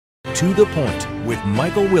To the Point with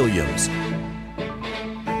Michael Williams.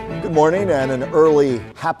 Good morning and an early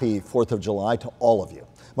happy 4th of July to all of you.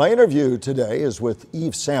 My interview today is with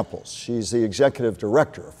Eve Samples. She's the executive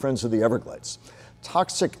director of Friends of the Everglades.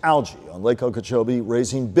 Toxic algae on Lake Okeechobee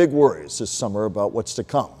raising big worries this summer about what's to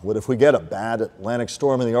come. What if we get a bad Atlantic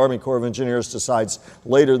storm and the Army Corps of Engineers decides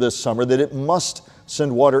later this summer that it must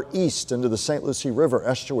send water east into the St. Lucie River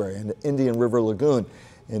estuary and Indian River Lagoon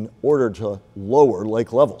in order to lower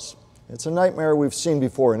lake levels? It's a nightmare we've seen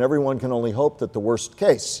before, and everyone can only hope that the worst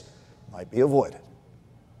case might be avoided.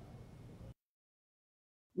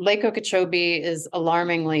 Lake Okeechobee is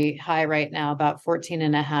alarmingly high right now, about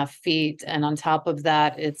 14.5 feet. And on top of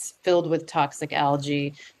that, it's filled with toxic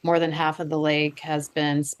algae. More than half of the lake has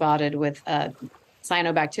been spotted with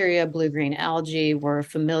cyanobacteria, blue-green algae. We're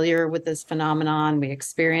familiar with this phenomenon. We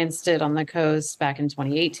experienced it on the coast back in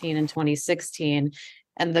 2018 and 2016.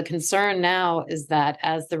 And the concern now is that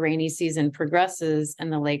as the rainy season progresses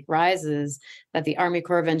and the lake rises, that the Army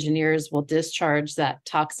Corps of Engineers will discharge that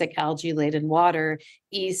toxic algae-laden water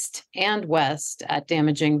east and west at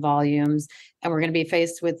damaging volumes. And we're going to be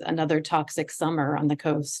faced with another toxic summer on the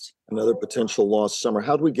coast. Another potential lost summer.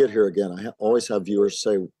 How do we get here again? I always have viewers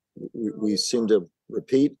say we seem to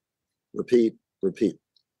repeat.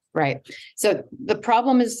 Right. So the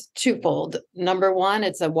problem is twofold. Number one,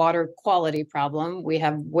 it's a water quality problem. We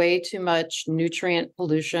have way too much nutrient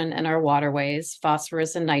pollution in our waterways,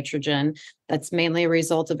 phosphorus and nitrogen. That's mainly a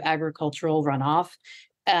result of agricultural runoff.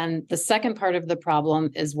 And the second part of the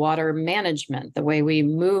problem is water management, the way we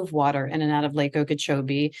move water in and out of Lake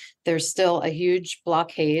Okeechobee. There's still a huge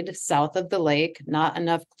blockade south of the lake. Not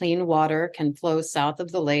enough clean water can flow south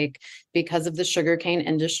of the lake because of the sugarcane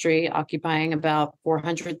industry occupying about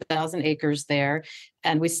 400,000 acres there.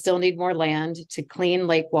 And we still need more land to clean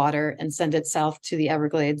lake water and send it south to the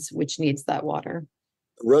Everglades, which needs that water.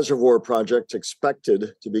 Reservoir project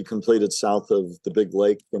expected to be completed south of the big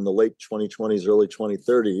lake in the late 2020s, early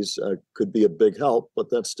 2030s, could be a big help, but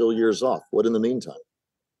that's still years off. What in the meantime?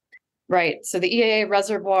 Right. So the EAA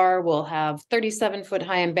reservoir will have 37-foot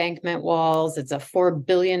high embankment walls. It's a $4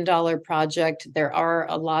 billion project. There are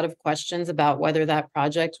a lot of questions about whether that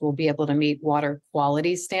project will be able to meet water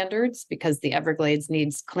quality standards because the Everglades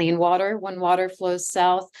needs clean water when water flows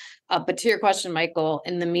south. But to your question, Michael,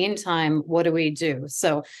 in the meantime, what do we do?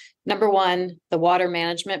 So number one, the water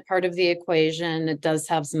management part of the equation does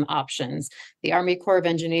have some options. The Army Corps of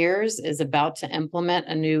Engineers is about to implement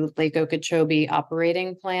a new Lake Okeechobee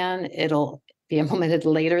operating plan. It'll be implemented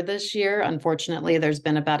later this year. Unfortunately, there's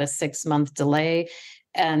been about a 6-month delay,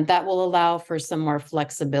 and that will allow for some more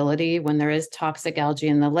flexibility when there is toxic algae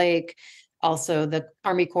in the lake. Also, the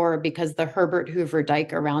Army Corps, because the Herbert Hoover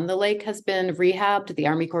Dike around the lake has been rehabbed, the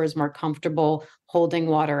Army Corps is more comfortable holding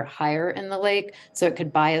water higher in the lake. So it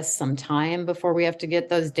could buy us some time before we have to get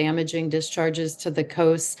those damaging discharges to the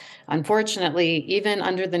coast. Unfortunately, even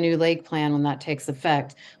under the new lake plan, when that takes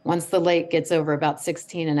effect, once the lake gets over about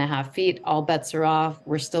 16.5 feet, all bets are off.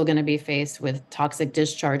 We're still going to be faced with toxic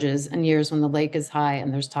discharges in years when the lake is high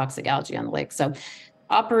and there's toxic algae on the lake. So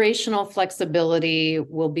operational flexibility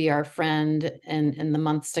will be our friend in the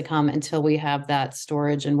months to come until we have that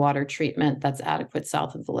storage and water treatment that's adequate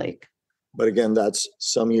south of the lake. But again, that's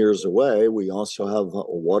some years away. We also have a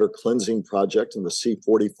water cleansing project in the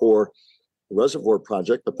C44 reservoir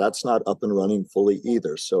project, but that's not up and running fully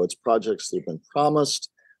either. So it's projects that have been promised,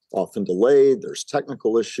 often delayed. There's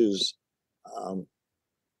technical issues.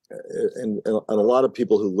 And a lot of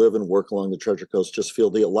people who live and work along the Treasure Coast just feel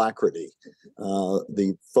the alacrity,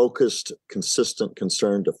 the focused, consistent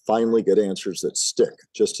concern to finally get answers that stick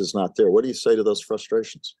just is not there. What do you say to those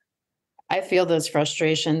frustrations? I feel those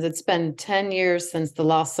frustrations. It's been 10 years since the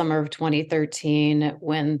lost summer of 2013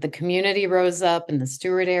 when the community rose up in the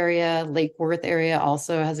Stewart area. Lake Worth area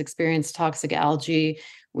also has experienced toxic algae.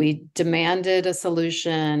 We demanded a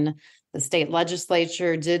solution. The state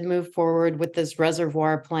legislature did move forward with this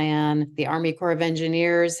reservoir plan. The Army Corps of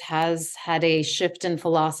Engineers has had a shift in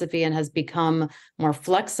philosophy and has become more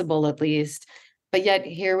flexible, at least. But yet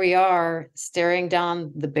here we are staring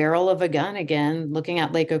down the barrel of a gun again, looking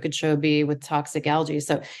at Lake Okeechobee with toxic algae.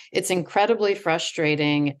 So it's incredibly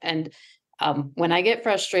frustrating. And when I get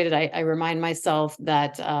frustrated, I remind myself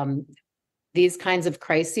that these kinds of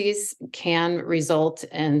crises can result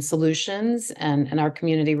in solutions, and our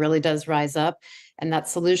community really does rise up. And that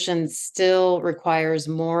solution still requires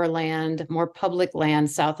more land, more public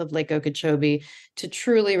land south of Lake Okeechobee to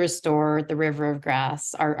truly restore the river of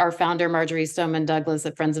grass. Our founder, Marjorie Stoneman Douglas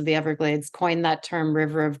at Friends of the Everglades, coined that term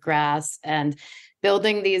river of grass. And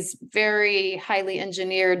building these very highly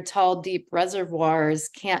engineered, tall, deep reservoirs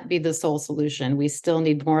can't be the sole solution. We still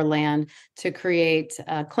need more land to create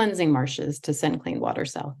cleansing marshes to send clean water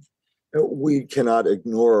south. We cannot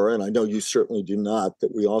ignore, and I know you certainly do not,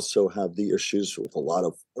 that we also have the issues with a lot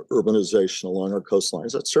of urbanization along our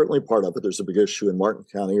coastlines. That's certainly part of it. There's a big issue in Martin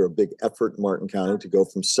County, or a big effort in Martin County to go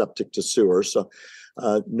from septic to sewer. So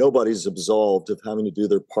nobody's absolved of having to do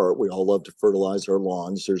their part. We all love to fertilize our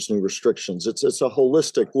lawns. There's new restrictions. It's a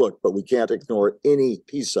holistic look, but we can't ignore any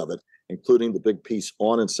piece of it, including the big piece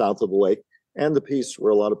on and south of the lake, and the piece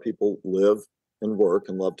where a lot of people live and work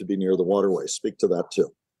and love to be near the waterways. Speak to that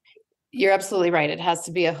too. You're absolutely right. It has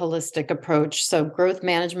to be a holistic approach. So growth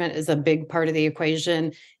management is a big part of the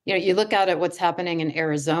equation. You look out at what's happening in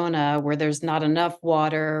Arizona, where there's not enough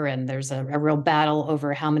water and there's a real battle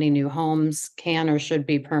over how many new homes can or should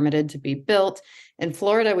be permitted to be built. In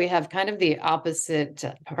Florida, we have kind of the opposite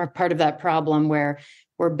part of that problem, where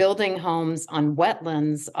we're building homes on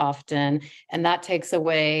wetlands often, and that takes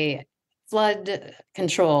away flood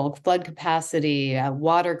control, flood capacity,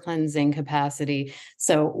 water cleansing capacity.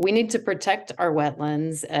 So we need to protect our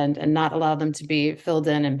wetlands and not allow them to be filled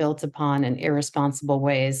in and built upon in irresponsible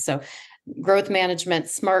ways. So growth management,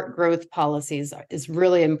 smart growth policies is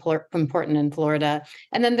really important in Florida.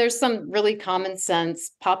 And then there's some really common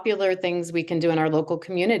sense, popular things we can do in our local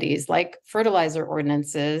communities, like fertilizer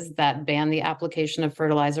ordinances that ban the application of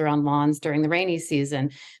fertilizer on lawns during the rainy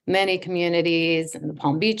season. Many communities in the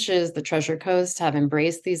Palm Beaches, the Treasure Coast have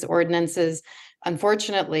embraced these ordinances.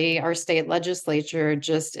 Unfortunately, our state legislature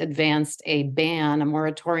just advanced a ban, a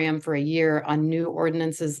moratorium for a year on new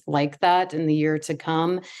ordinances like that in the year to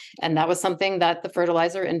come. And that was something that the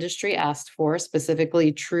fertilizer industry asked for,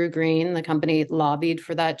 specifically True Green. The company lobbied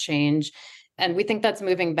for that change. And we think that's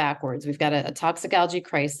moving backwards. We've got a toxic algae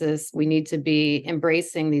crisis. We need to be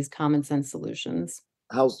embracing these common sense solutions.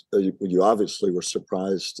 You obviously were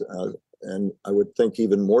surprised, and I would think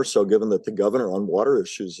even more so, given that the governor on water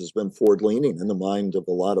issues has been forward-leaning in the mind of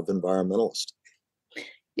a lot of environmentalists.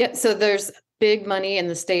 Yeah, so there's big money in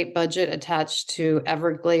the state budget attached to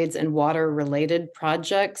Everglades and water-related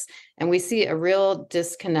projects, and we see a real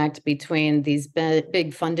disconnect between these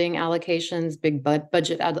big funding allocations, big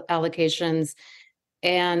budget allocations,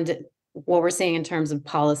 and what we're seeing in terms of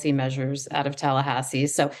policy measures out of Tallahassee.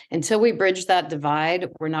 So until we bridge that divide,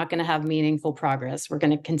 we're not going to have meaningful progress. We're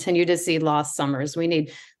going to continue to see lost summers. We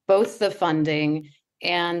need both the funding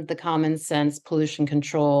and the common sense pollution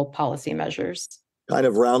control policy measures. Kind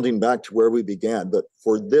of rounding back to where we began, but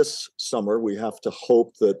for this summer, we have to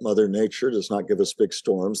hope that Mother Nature does not give us big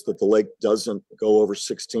storms, that the lake doesn't go over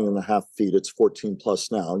 16 and a half feet. It's 14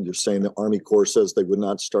 plus now. You're saying the Army Corps says they would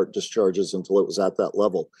not start discharges until it was at that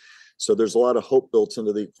level. So there's a lot of hope built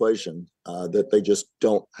into the equation that they just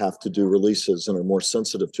don't have to do releases and are more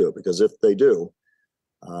sensitive to it, because if they do,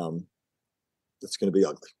 it's going to be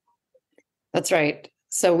ugly. That's right.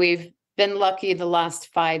 So we've been lucky the last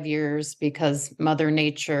 5 years because Mother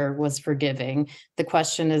Nature was forgiving. The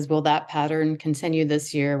question is, will that pattern continue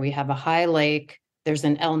this year? We have a high lake. There's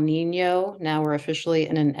an El Nino. Now we're officially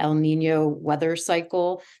in an El Nino weather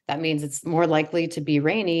cycle. That means it's more likely to be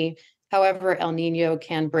rainy. However, El Nino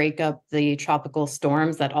can break up the tropical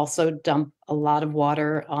storms that also dump a lot of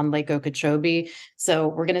water on Lake Okeechobee. So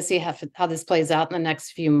we're going to see how this plays out in the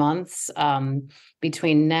next few months.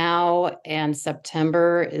 Between now and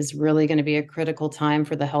September is really going to be a critical time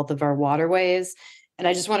for the health of our waterways. And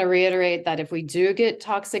I just want to reiterate that if we do get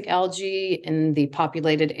toxic algae in the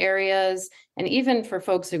populated areas, and even for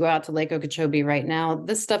folks who go out to Lake Okeechobee right now,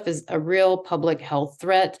 this stuff is a real public health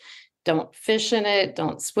threat. Don't fish in it.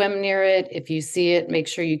 Don't swim near it. If you see it, make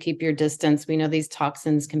sure you keep your distance. We know these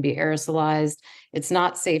toxins can be aerosolized. It's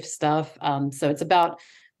not safe stuff. So it's about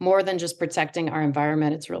more than just protecting our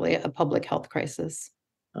environment. It's really a public health crisis.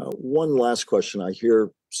 One last question I hear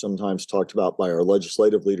sometimes talked about by our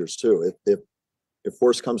legislative leaders too. If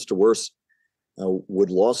worse comes to worse, would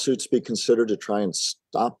lawsuits be considered to try and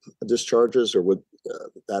stop discharges, or would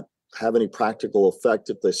that have any practical effect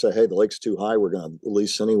if they say, hey, the lake's too high, we're going to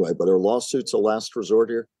release anyway? But are lawsuits a last resort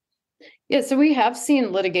here? Yeah, so we have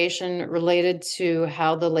seen litigation related to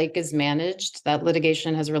how the lake is managed. That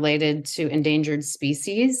litigation has related to endangered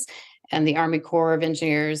species, and the Army Corps of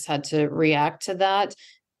Engineers had to react to that.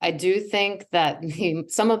 I do think that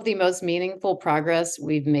some of the most meaningful progress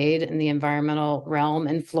we've made in the environmental realm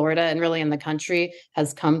in Florida and really in the country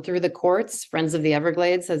has come through the courts. Friends of the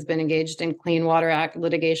Everglades has been engaged in Clean Water Act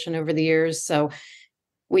litigation over the years. So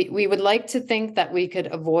We would like to think that we could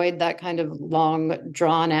avoid that kind of long,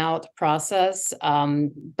 drawn-out process.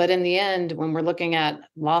 But in the end, when we're looking at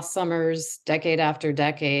lost summers, decade after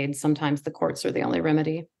decade, sometimes the courts are the only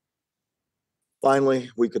remedy. Finally,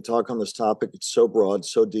 we could talk on this topic. It's so broad,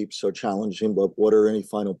 so deep, so challenging, but what are any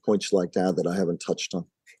final points like that I haven't touched on?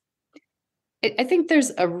 I think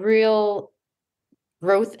there's a real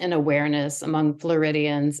growth in awareness among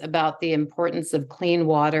Floridians about the importance of clean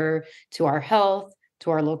water to our health, to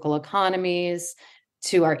our local economies,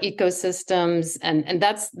 to our ecosystems. And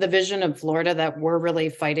that's the vision of Florida that we're really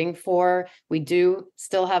fighting for. We do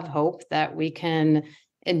still have hope that we can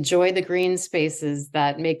enjoy the green spaces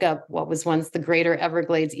that make up what was once the greater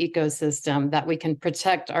Everglades ecosystem, that we can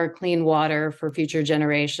protect our clean water for future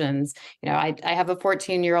generations. I have a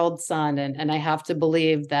 14-year-old son, and I have to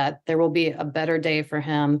believe that there will be a better day for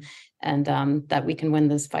him, and that we can win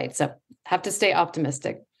this fight. So have to stay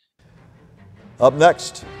optimistic. Up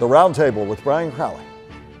next, the Roundtable with Brian Crowley.